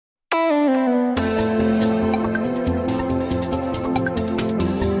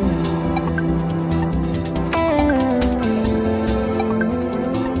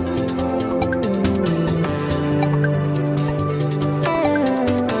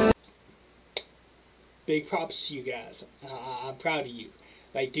big props to you guys. I'm proud of you.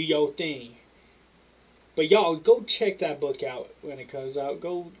 Like, do your thing. But y'all, go check that book out when it comes out.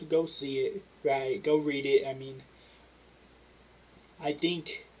 Go see it, right? Go read it. I mean, I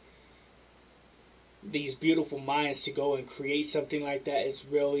think these beautiful minds to go and create something like that, it's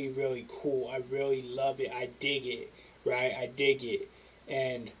really, really cool. I really love it. I dig it, right? I dig it.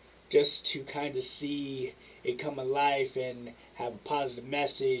 And just to kind of see it come alive and have a positive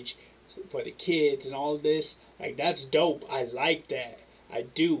message for the kids and all of this, like, that's dope. I like that. I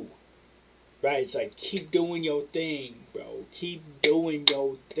do. Right? It's like, keep doing your thing, bro. Keep doing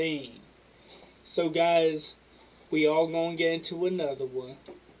your thing. So, guys, we all gonna get into another one.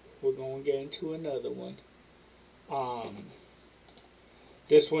 We're gonna get into another one.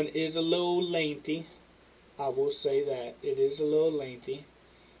 This one is a little lengthy. I will say that it is a little lengthy.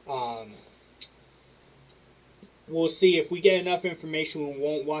 We'll see if we get enough information. We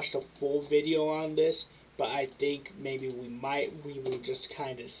won't watch the full video on this, but I think maybe we will just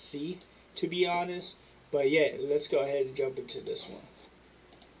kind of see, to be honest. But yeah, let's go ahead and jump into this one.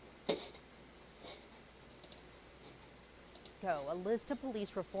 A list of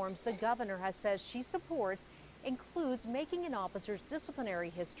police reforms the governor has says she supports includes making an officer's disciplinary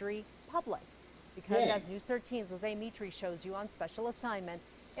history public. Because as News 13's Lizzie Mitri shows you on special assignment,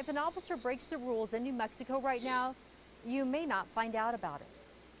 if an officer breaks the rules in New Mexico right now, you may not find out about it.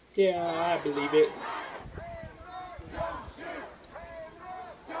 Yeah, I believe it.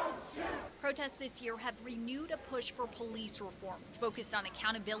 Protests this year have renewed a push for police reforms focused on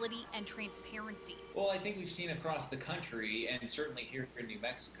accountability and transparency. Well, I think we've seen across the country, and certainly here in New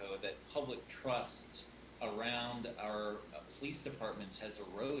Mexico, that public trust around our police departments has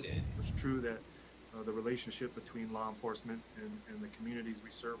eroded. It's true that the relationship between law enforcement and the communities we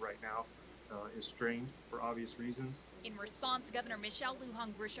serve right now is strained for obvious reasons. In response, Governor Michelle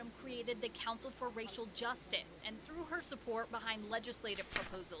Lujan Grisham created the Council for Racial Justice, and threw her support behind legislative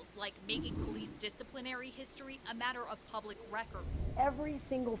proposals like making police disciplinary history a matter of public record. Every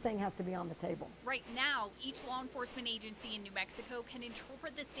single thing has to be on the table. Right now, each law enforcement agency in New Mexico can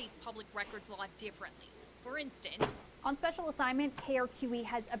interpret the state's public records law differently. For instance, on special assignment, KRQE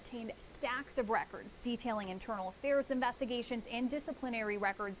has obtained stacks of records detailing internal affairs investigations and disciplinary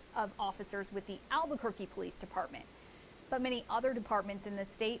records of officers with the Albuquerque Police Department. But many other departments in the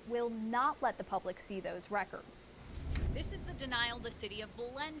state will not let the public see those records. This is the denial the city of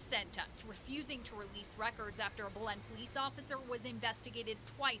Belen sent us, refusing to release records after a Belen police officer was investigated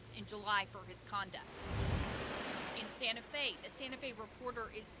twice in July for his conduct. In Santa Fe, the Santa Fe Reporter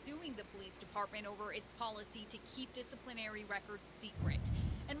is suing the police department over its policy to keep disciplinary records secret.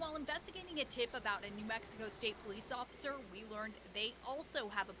 And while investigating a tip about a New Mexico State police officer, we learned they also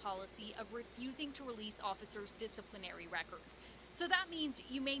have a policy of refusing to release officers' disciplinary records. So that means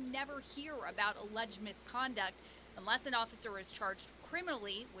you may never hear about alleged misconduct unless an officer is charged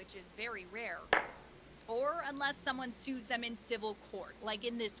criminally, which is very rare, or unless someone sues them in civil court, like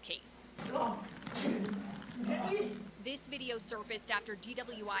in this case. This video surfaced after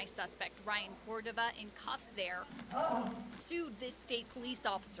DWI suspect Ryan Cordova, in cuffs there, sued this state police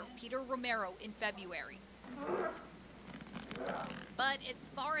officer, Peter Romero, in February. But as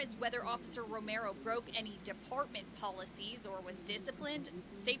far as whether Officer Romero broke any department policies or was disciplined,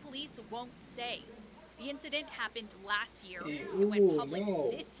 state police won't say. The incident happened last year. It went public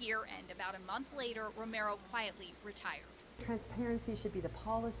this year, and about a month later, Romero quietly retired. Transparency should be the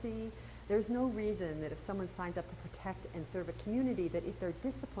policy. There's no reason that if someone signs up to protect and serve a community, that if they're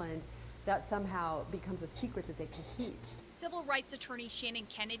disciplined, that somehow becomes a secret that they can keep. Civil rights attorney Shannon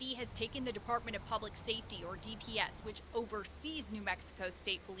Kennedy has taken the Department of Public Safety, or DPS, which oversees New Mexico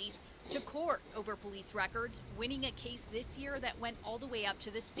State Police, to court over police records, winning a case this year that went all the way up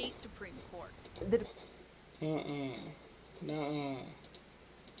to the state Supreme Court. Nuh-uh.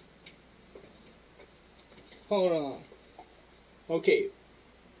 Hold on. Okay.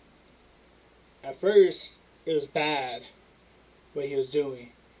 At first, it was bad what he was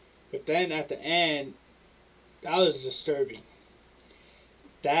doing. But then at the end, that was disturbing.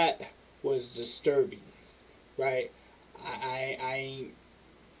 That was disturbing. Right? I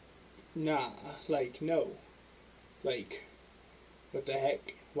nah. Like, no. Like, what the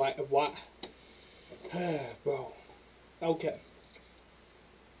heck? Why? Bro. Okay.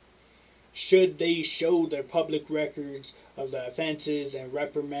 Should they show their public records of the offenses and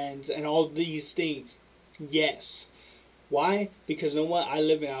reprimands and all these things? Yes. Why? Because you know what? I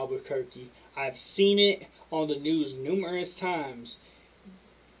live in Albuquerque. I've seen it on the news numerous times.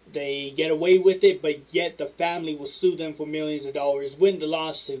 They get away with it, but yet the family will sue them for millions of dollars, win the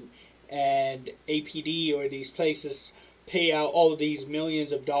lawsuit, and APD or these places pay out all of these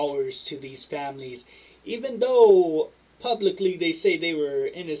millions of dollars to these families. even though publicly they say they were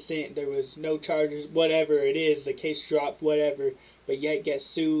innocent, there was no charges, whatever it is, the case dropped, whatever, but yet get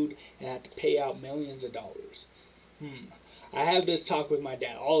sued and have to pay out millions of dollars. I have this talk with my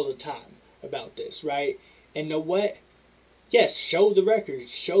dad all the time about this, right? And know what? Yes, show the records.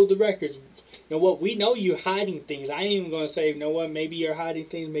 Show the records. You know what? We know you're hiding things. I ain't even going to say, you know what, maybe you're hiding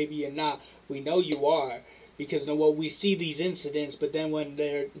things, maybe you're not. We know you are. Because, you know what, we see these incidents, but then when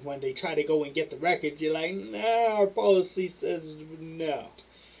they try to go and get the records, you're like, nah, our policy says no.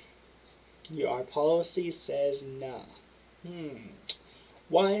 Our policy says no.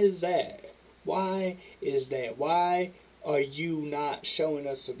 Why is that? Why is that? Why are you not showing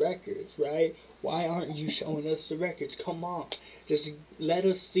us the records, right? Why aren't you showing us the records? Come on. Just let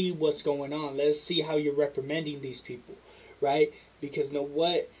us see what's going on. Let us see how you're reprimanding these people, right? Because you know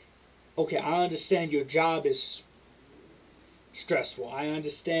what? Okay, I understand your job is stressful. I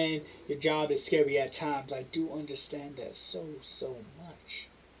understand your job is scary at times. I do understand that so much.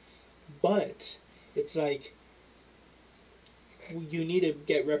 But it's like you need to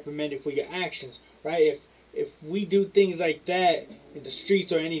get reprimanded for your actions, right? If we do things like that in the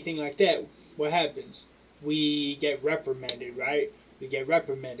streets or anything like that, what happens? We get reprimanded, right? We get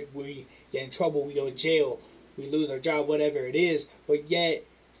reprimanded. We get in trouble. We go to jail. We lose our job, whatever it is. But yet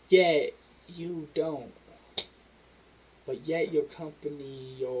you don't. But yet your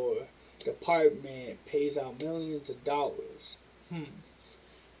company, your department pays out millions of dollars.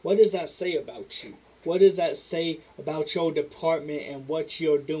 What does that say about you? What does that say about your department and what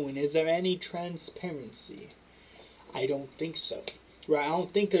you're doing? Is there any transparency? I don't think so. Right? I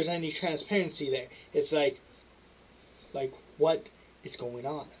don't think there's any transparency there. It's like what is going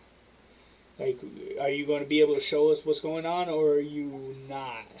on? Like, are you going to be able to show us what's going on, or are you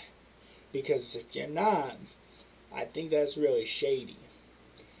not? Because if you're not, I think that's really shady.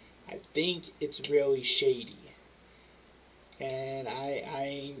 I think it's really shady. And I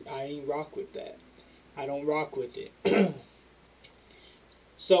ain't rock with that. I don't rock with it.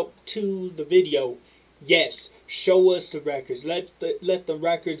 So, to the video, yes, show us the records. Let the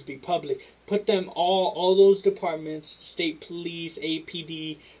records be public. Put them all those departments, state police,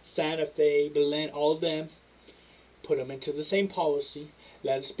 APD, Santa Fe, Belen, all of them. Put them into the same policy.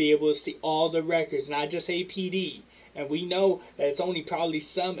 Let us be able to see all the records, not just APD. And we know that it's only probably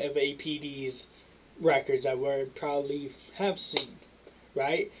some of APD's records that we probably have seen,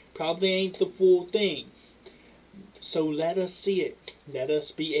 right? Probably ain't the full thing. So let us see it. Let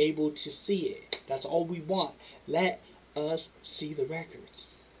us be able to see it. That's all we want. Let us see the records.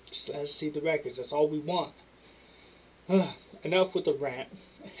 Just let us see the records. That's all we want. Enough with the rant.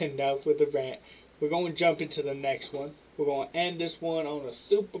 Enough with the rant. We're going to jump into the next one. We're going to end this one on a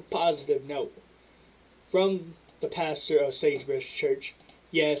super positive note. From the pastor of Sagebrush Church.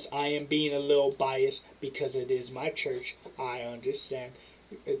 Yes, I am being a little biased because it is my church. I understand.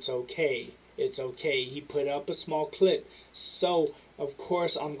 It's okay. It's okay. He put up a small clip. So, of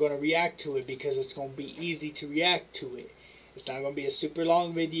course, I'm going to react to it because it's going to be easy to react to it. It's not going to be a super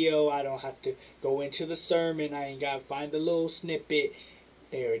long video. I don't have to go into the sermon. I ain't got to find a little snippet.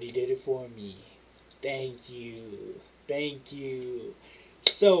 They already did it for me. Thank you. Thank you.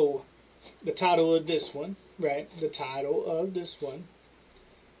 So, the title of this one, right? The title of this one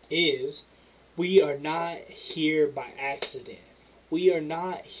is, We Are Not Here by Accident. We are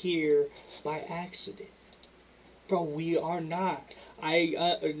not here by accident. Bro, we are not.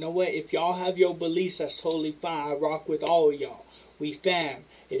 You know what? If y'all have your beliefs, that's totally fine. I rock with all of y'all. We fam.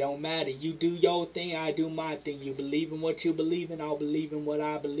 It don't matter. You do your thing, I do my thing. You believe in what you believe in, I'll believe in what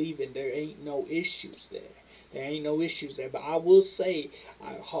I believe in. There ain't no issues there. There ain't no issues there. But I will say,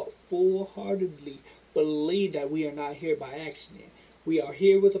 I full-heartedly believe that we are not here by accident. We are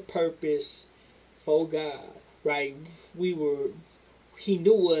here with a purpose for God, right? He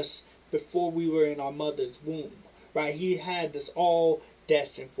knew us before we were in our mother's womb, right? He had this all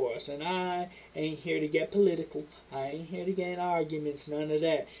destined for us. And I ain't here to get political. I ain't here to get in arguments, none of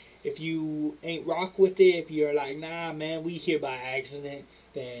that. If you ain't rock with it, if you're like, nah, man, we here by accident,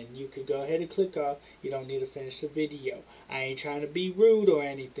 then you could go ahead and click off. You don't need to finish the video. I ain't trying to be rude or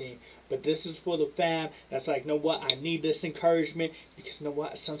anything, but this is for the fam that's like, know what, I need this encouragement, because you know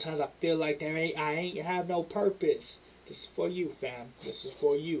what, sometimes I feel like I ain't have no purpose. This is for you, fam. This is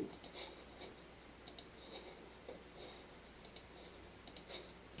for you.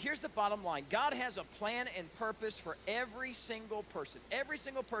 Here's the bottom line. God has a plan and purpose for every single person. Every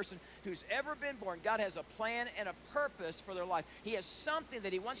single person who's ever been born, God has a plan and a purpose for their life. He has something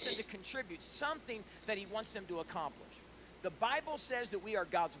that he wants them to contribute, something that he wants them to accomplish. The Bible says that we are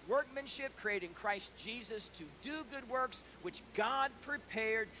God's workmanship, created in Christ Jesus to do good works, which God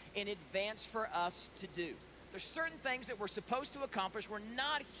prepared in advance for us to do. There's certain things that we're supposed to accomplish. We're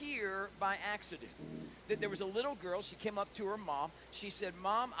not here by accident. There was a little girl, she came up to her mom. She said,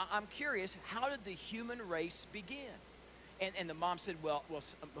 Mom, I'm curious, how did the human race begin? And the mom said, well,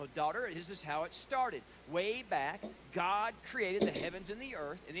 daughter, this is how it started. Way back, God created the heavens and the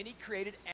earth, and then he created